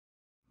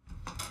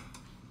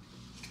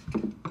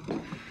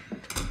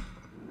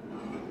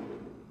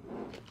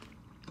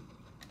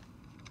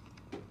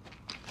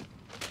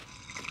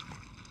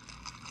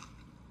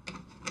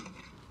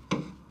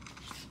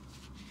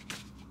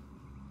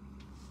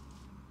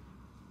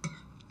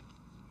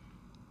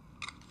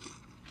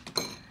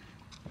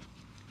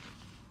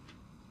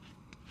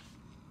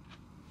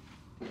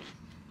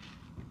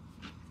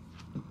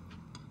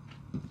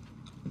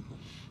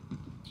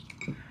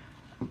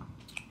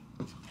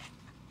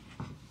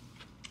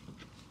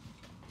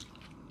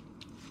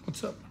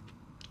What's up?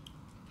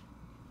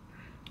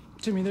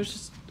 Jimmy, there's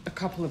just a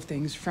couple of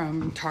things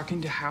from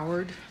talking to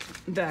Howard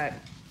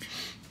that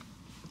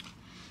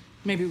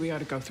maybe we ought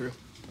to go through.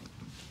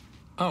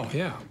 Oh,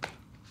 yeah.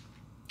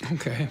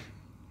 Okay.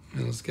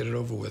 Well, let's get it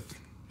over with.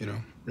 You know,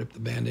 rip the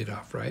Band-Aid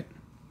off, right?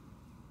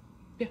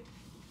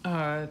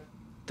 Yeah.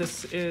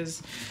 This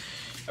is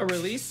a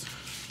release.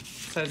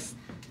 Says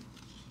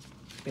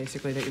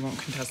basically that you won't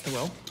contest the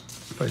will.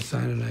 If I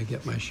sign it, I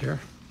get my share.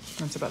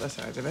 That's about the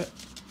size of it.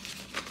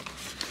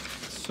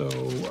 So,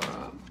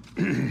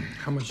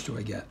 how much do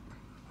I get?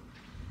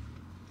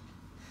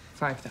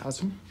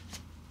 5,000.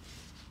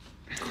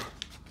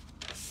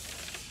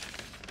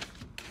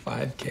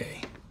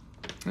 $5K.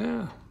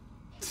 Yeah.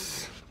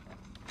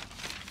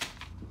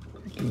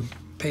 I can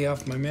pay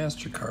off my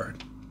MasterCard.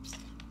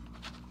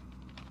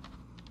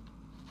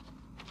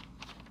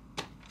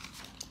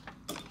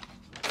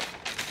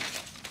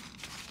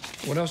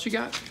 What else you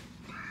got?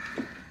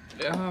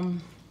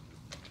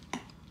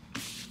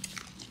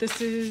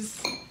 This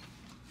is...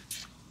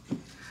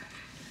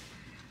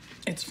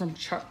 It's from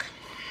Chuck.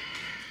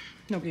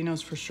 Nobody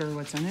knows for sure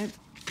what's in it.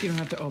 You don't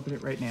have to open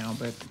it right now,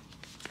 but...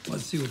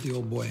 Let's see what the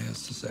old boy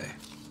has to say.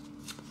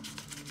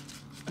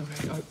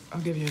 Okay,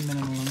 I'll give you a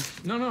minute alone.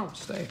 No,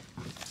 stay.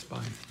 It's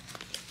fine.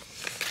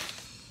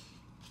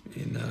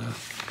 And,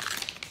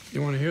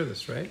 you want to hear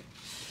this, right?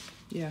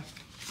 Yeah,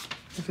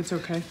 if it's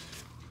okay.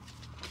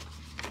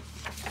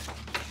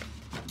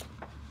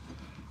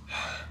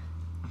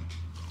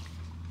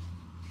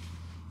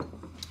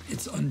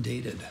 It's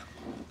undated.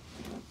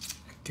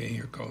 Okay,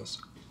 here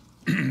goes.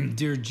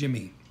 Dear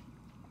Jimmy,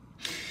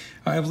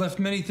 I have left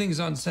many things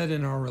unsaid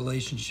in our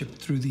relationship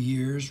through the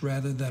years.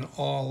 Rather than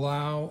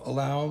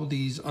allow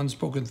these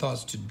unspoken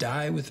thoughts to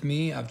die with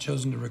me, I've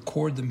chosen to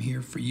record them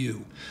here for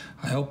you.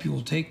 I hope you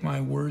will take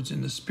my words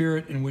in the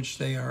spirit in which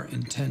they are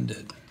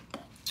intended.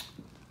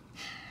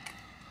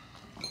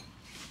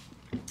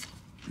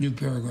 New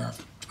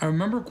paragraph. I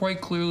remember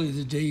quite clearly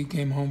the day you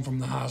came home from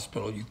the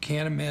hospital. You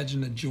can't imagine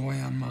the joy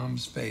on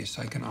Mom's face.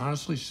 I can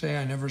honestly say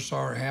I never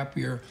saw her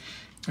happier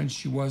than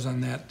she was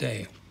on that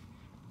day.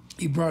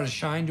 You brought a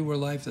shine to her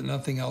life that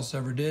nothing else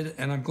ever did,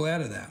 and I'm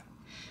glad of that.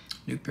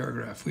 New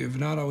paragraph. We have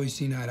not always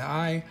seen eye to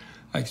eye.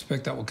 I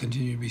expect that will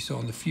continue to be so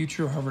in the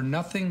future. However,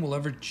 nothing will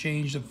ever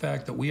change the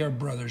fact that we are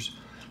brothers,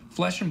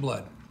 flesh and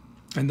blood.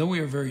 And though we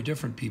are very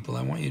different people,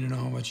 I want you to know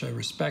how much I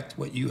respect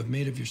what you have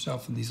made of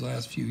yourself in these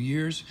last few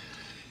years.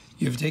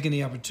 You have taken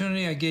the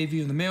opportunity I gave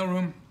you in the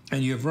mailroom,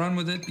 and you have run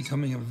with it,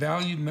 becoming a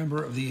valued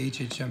member of the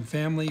HHM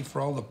family.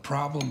 For all the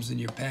problems in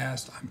your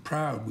past, I'm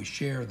proud we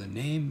share the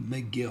name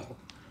McGill.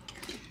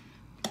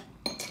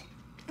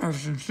 I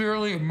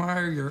sincerely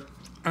admire your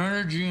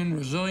energy and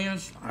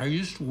resilience. I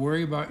used to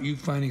worry about you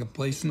finding a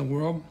place in the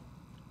world,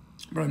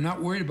 but I'm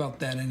not worried about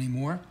that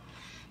anymore.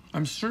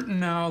 I'm certain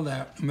now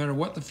that no matter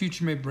what the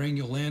future may bring,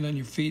 you'll land on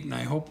your feet, and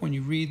I hope when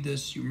you read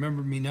this, you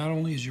remember me not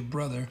only as your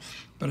brother,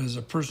 but as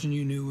a person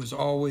you knew was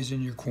always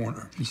in your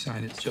corner. He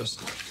signed it, just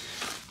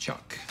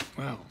Chuck.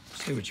 Well,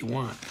 say what you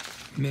want.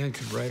 A man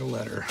could write a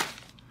letter.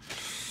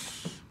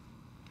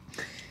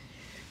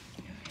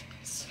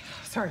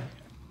 Sorry.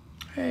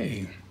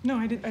 Hey. No,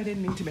 I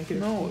didn't mean to make it.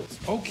 No,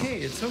 it's okay.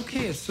 It's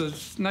okay. It's a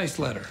nice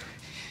letter.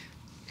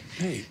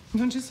 Hey.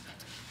 No, just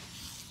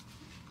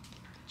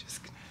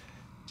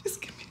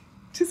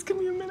give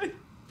me a minute.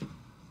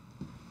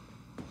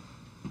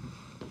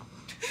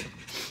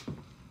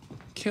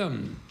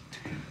 Kim.